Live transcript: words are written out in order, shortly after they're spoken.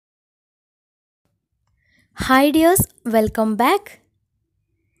Hi dears, welcome back.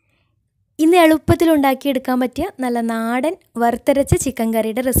 ഇന്ന് എളുപ്പത്തിൽ ഉണ്ടാക്കിയെടുക്കാൻ പറ്റിയ നല്ല നാടൻ വറുത്തരച്ച ചിക്കൻ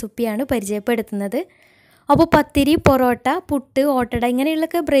കറിയുടെ റെസിപ്പിയാണ് പരിചയപ്പെടുത്തുന്നത്. അപ്പോൾ പത്തിരി, പൊറോട്ട, പുട്ട്, ഓട്ടട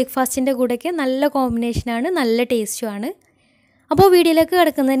ഇങ്ങനെയുള്ളൊക്കെ ബ്രേക്ക്ഫാസ്റ്റിൻ്റെ കൂടെയൊക്കെ നല്ല കോമ്പിനേഷനാണ്, നല്ല ടേസ്റ്റുമാണ്. അപ്പോൾ വീഡിയോയിലേക്ക്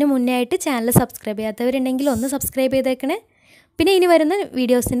കിടക്കുന്നതിന് മുന്നേ ആയിട്ട് ചാനൽ സബ്സ്ക്രൈബ് ചെയ്യാത്തവരുണ്ടെങ്കിൽ ഒന്ന് സബ്സ്ക്രൈബ് ചെയ്തേക്കണേ. പിന്നെ ഇനി വരുന്ന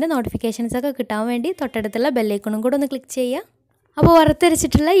വീഡിയോസിൻ്റെ നോട്ടിഫിക്കേഷൻസൊക്കെ കിട്ടാൻ വേണ്ടി തൊട്ടടുത്തുള്ള ബെല്ലൈക്കണും കൂടെ ഒന്ന് ക്ലിക്ക് ചെയ്യുക. അപ്പോൾ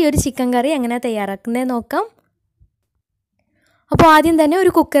വറുത്തരച്ചിട്ടുള്ള ഈ ഒരു ചിക്കൻ കറി എങ്ങനെ തയ്യാറാക്കുന്നത് നോക്കാം. അപ്പോൾ ആദ്യം തന്നെ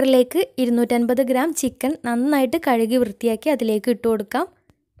ഒരു കുക്കറിലേക്ക് 250 ഗ്രാം ചിക്കൻ നന്നായിട്ട് കഴുകി വൃത്തിയാക്കി അതിലേക്ക് ഇട്ട് കൊടുക്കാം.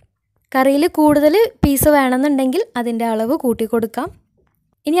 കറിയിൽ കൂടുതൽ പീസ് വേണമെന്നുണ്ടെങ്കിൽ അതിൻ്റെ അളവ് കൂട്ടി കൊടുക്കാം.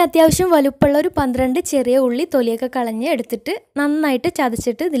 ഇനി അത്യാവശ്യം വലുപ്പമുള്ള ഒരു 12 ചെറിയ ഉള്ളി തൊലിയൊക്കെ കളഞ്ഞ് എടുത്തിട്ട് നന്നായിട്ട്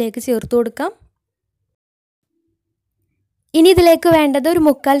ചതച്ചിട്ട് ഇതിലേക്ക് ചേർത്ത് കൊടുക്കാം. ഇനി ഇതിലേക്ക് വേണ്ടത് ഒരു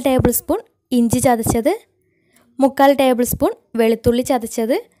 3/4 ടേബിൾ സ്പൂൺ ഇഞ്ചി ചതച്ചത്, 3/4 ടേബിൾ സ്പൂൺ വെളുത്തുള്ളി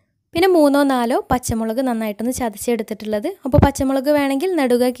ചതച്ചത്, പിന്നെ 3-4 പച്ചമുളക് നന്നായിട്ടൊന്ന് ചതച്ചെടുത്തിട്ടുള്ളത്. അപ്പോൾ പച്ചമുളക് വേണമെങ്കിൽ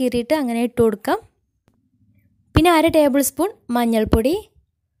നടുക കീറിയിട്ട് അങ്ങനെ ഇട്ട് കൊടുക്കാം. പിന്നെ 1/2 ടേബിൾ സ്പൂൺ മഞ്ഞൾപ്പൊടി,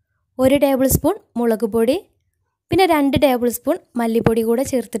 1 ടേബിൾ സ്പൂൺ മുളക് പൊടി, പിന്നെ 2 ടേബിൾ സ്പൂൺ മല്ലിപ്പൊടി കൂടെ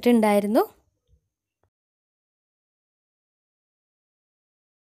ചേർത്തിട്ടുണ്ടായിരുന്നു.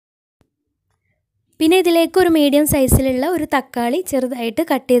 പിന്നെ ഇതിലേക്ക് ഒരു മീഡിയം സൈസിലുള്ള ഒരു തക്കാളി ചെറുതായിട്ട്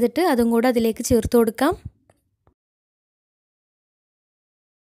കട്ട് ചെയ്തിട്ട് അതും കൂടെ അതിലേക്ക് ചേർത്ത് കൊടുക്കാം.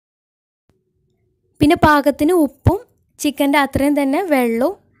 പിന്നെ പാകത്തിന് ഉപ്പും ചിക്കൻ്റെ അത്രയും തന്നെ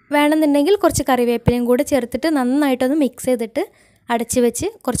വെള്ളവും വേണമെന്നുണ്ടെങ്കിൽ കുറച്ച് കറിവേപ്പിലയും കൂടെ ചേർത്തിട്ട് നന്നായിട്ടൊന്ന് മിക്സ് ചെയ്തിട്ട് അടച്ച് വെച്ച്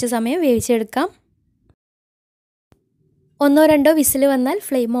കുറച്ച് സമയം വേവിച്ചെടുക്കാം. 1-2 വിസിൽ വന്നാൽ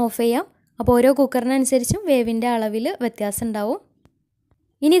ഫ്ലെയിം ഓഫ് ചെയ്യാം. അപ്പോൾ ഓരോ കുക്കറിനനുസരിച്ചും വേവിൻ്റെ അളവിൽ വ്യത്യാസം ഉണ്ടാവും.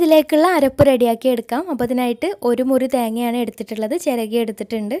 ഇനി ഇതിലേക്കുള്ള അരപ്പ് റെഡിയാക്കി എടുക്കാം. അപ്പോൾ അതിനായിട്ട് ഒരു മുറി തേങ്ങയാണ് എടുത്തിട്ടുള്ളത്, ചിരകി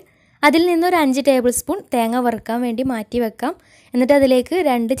എടുത്തിട്ടുണ്ട്. അതിൽ നിന്നൊരു 5 ടേബിൾ സ്പൂൺ തേങ്ങ വറുക്കാൻ വേണ്ടി മാറ്റി വെക്കാം. എന്നിട്ട് അതിലേക്ക്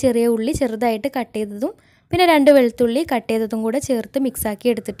 2 ചെറിയ ഉള്ളി ചെറുതായിട്ട് കട്ട് ചെയ്തതും പിന്നെ 2 വെളുത്തുള്ളി കട്ട് ചെയ്തതും കൂടെ ചേർത്ത് മിക്സാക്കി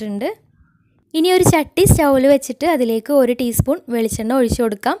എടുത്തിട്ടുണ്ട്. ഇനി ഒരു ചട്ടി സ്റ്റൗവിൽ വെച്ചിട്ട് അതിലേക്ക് 1 ടീസ്പൂൺ വെളിച്ചെണ്ണ ഒഴിച്ചു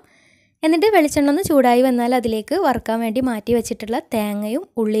കൊടുക്കാം. എന്നിട്ട് വെളിച്ചെണ്ണ ഒന്ന് ചൂടായി വന്നാൽ അതിലേക്ക് വറുക്കാൻ വേണ്ടി മാറ്റി വെച്ചിട്ടുള്ള തേങ്ങയും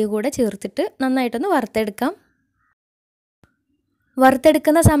ഉള്ളിയും കൂടെ ചേർത്തിട്ട് നന്നായിട്ടൊന്ന് വറുത്തെടുക്കാം.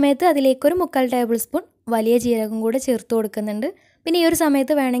 വറുത്തെടുക്കുന്ന സമയത്ത് അതിലേക്കൊരു 3/4 ടേബിൾ സ്പൂൺ വലിയ ജീരകം കൂടെ ചേർത്ത് കൊടുക്കുന്നുണ്ട്. പിന്നെ ഈ ഒരു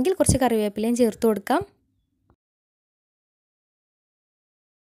സമയത്ത് വേണമെങ്കിൽ കുറച്ച് കറിവേപ്പിലയും ചേർത്ത് കൊടുക്കാം.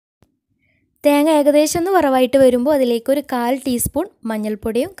 തേങ്ങ ഏകദേശം ഒന്ന് വറവായിട്ട് വരുമ്പോൾ അതിലേക്കൊരു 1/4 ടീസ്പൂൺ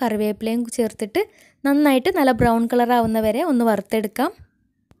മഞ്ഞൾപ്പൊടിയും കറിവേപ്പിലയും ചേർത്തിട്ട് നന്നായിട്ട് നല്ല ബ്രൗൺ കളർ ആവുന്ന വരെ ഒന്ന് വറുത്തെടുക്കാം.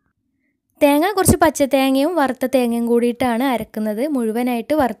 തേങ്ങ കുറച്ച് പച്ച തേങ്ങയും വറുത്ത തേങ്ങയും കൂടിയിട്ടാണ് അരക്കുന്നത്,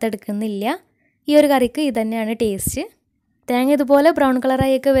 മുഴുവനായിട്ട് വറുത്തെടുക്കുന്നില്ല. ഈ ഒരു കറിക്ക് ഇതന്നെയാണ് ടേസ്റ്റ്. തേങ്ങ ഇതുപോലെ ബ്രൗൺ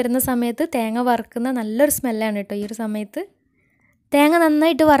കളറായൊക്കെ വരുന്ന സമയത്ത് തേങ്ങ വറുക്കുന്ന നല്ലൊരു സ്മെല്ലാണ് കേട്ടോ ഈ ഒരു സമയത്ത്. തേങ്ങ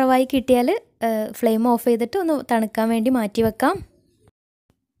നന്നായിട്ട് വറവായി കിട്ടിയാൽ ഫ്ലെയിം ഓഫ് ചെയ്തിട്ട് ഒന്ന് തണുക്കാൻ വേണ്ടി മാറ്റി വെക്കാം.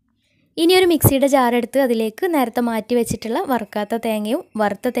 ഇനി ഒരു മിക്സിയുടെ ജാറെടുത്ത് അതിലേക്ക് നേരത്തെ മാറ്റി വെച്ചിട്ടുള്ള വറുക്കാത്ത തേങ്ങയും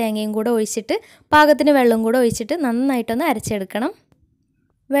വറുത്ത തേങ്ങയും കൂടെ ഒഴിച്ചിട്ട് പാകത്തിന് വെള്ളം കൂടെ ഒഴിച്ചിട്ട് നന്നായിട്ടൊന്ന് അരച്ചെടുക്കണം.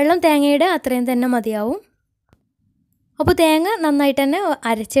 വെള്ളം തേങ്ങയുടെ അത്രയും തന്നെ മതിയാവും. അപ്പോൾ തേങ്ങ നന്നായിട്ട് തന്നെ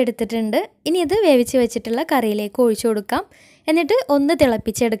അരച്ചെടുത്തിട്ടുണ്ട്. ഇനി ഇത് വേവിച്ച് വെച്ചിട്ടുള്ള കറിയിലേക്ക് ഒഴിച്ചു കൊടുക്കാം. എന്നിട്ട് ഒന്ന്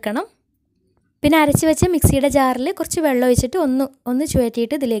തിളപ്പിച്ചെടുക്കണം. പിന്നെ അരച്ച് വെച്ച മിക്സിയുടെ ജാറിൽ കുറച്ച് വെള്ളം ഒഴിച്ചിട്ട് ഒന്ന്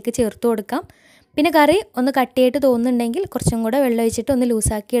ചുവറ്റിയിട്ട് ഇതിലേക്ക് ചേർത്ത് കൊടുക്കാം. പിന്നെ കറി ഒന്ന് കട്ടിയായിട്ട് തോന്നുന്നുണ്ടെങ്കിൽ കുറച്ചും കൂടെ വെള്ളം ഒഴിച്ചിട്ട് ഒന്ന്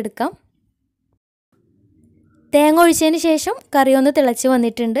ലൂസാക്കി എടുക്കാം. തേങ്ങ ഒഴിച്ചതിന് ശേഷം കറി ഒന്ന് തിളച്ച്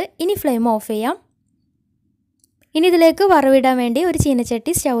വന്നിട്ടുണ്ട്. ഇനി ഫ്ലെയിം ഓഫ് ചെയ്യാം. ഇനി ഇതിലേക്ക് വറവിടാൻ വേണ്ടി ഒരു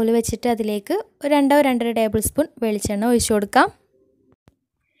ചീനച്ചട്ടി സ്റ്റൗവിൽ വെച്ചിട്ട് അതിലേക്ക് 2-2.5 ടേബിൾ സ്പൂൺ വെളിച്ചെണ്ണ ഒഴിച്ചു കൊടുക്കാം.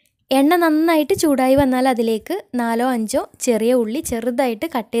 എണ്ണ നന്നായിട്ട് ചൂടായി വന്നാൽ അതിലേക്ക് 4-5 ചെറിയ ഉള്ളി ചെറുതായിട്ട്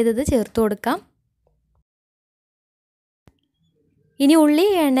കട്ട് ചെയ്തത് ചേർത്ത് കൊടുക്കാം. ഇനി ഉള്ളി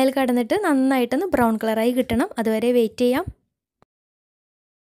എണ്ണയിൽ കടന്നിട്ട് നന്നായിട്ടൊന്ന് ബ്രൗൺ കളറായി കിട്ടണം, അതുവരെ വെയിറ്റ് ചെയ്യാം.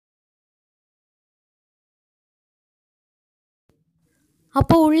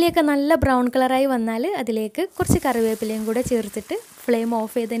 അപ്പോൾ ഉള്ളിയൊക്കെ നല്ല ബ്രൗൺ കളറായി വന്നാൽ അതിലേക്ക് കുറച്ച് കറിവേപ്പിലയും കൂടെ ചേർത്തിട്ട് ഫ്ലെയിം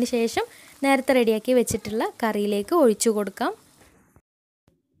ഓഫ് ചെയ്തതിന് ശേഷം നേരത്തെ റെഡിയാക്കി വെച്ചിട്ടുള്ള കറിയിലേക്ക് ഒഴിച്ചു കൊടുക്കാം.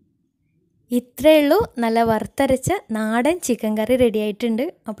 ഇത്രയേ ഉള്ളൂ, നല്ല വറുത്തരച്ച നാടൻ ചിക്കൻ കറി റെഡി ആയിട്ടുണ്ട്.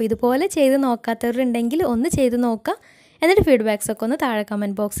 അപ്പോൾ ഇതുപോലെ ചെയ്ത് നോക്കാത്തവരുണ്ടെങ്കിൽ ഒന്ന് ചെയ്ത് നോക്കുക. എന്നിട്ട് ഫീഡ്ബാക്സൊക്കെ ഒന്ന് താഴെ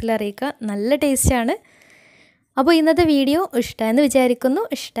കമൻറ്റ് ബോക്സിൽ അറിയിക്കുക. നല്ല ടേസ്റ്റാണ്. അപ്പോൾ ഇന്നത്തെ വീഡിയോ ഇഷ്ടമായെന്ന് വിചാരിക്കുന്നു.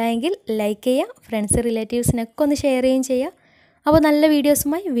 ഇഷ്ടമായെങ്കിൽ ലൈക്ക് ചെയ്യുക, ഫ്രണ്ട്സ് റിലേറ്റീവ്സിനൊക്കെ ഒന്ന് ഷെയർ ചെയ്യുകയും ചെയ്യുക. അപ്പോൾ നല്ല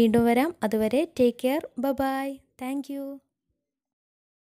വീഡിയോസുമായി വീണ്ടും വരാം. അതുവരെ take care, by, thank you.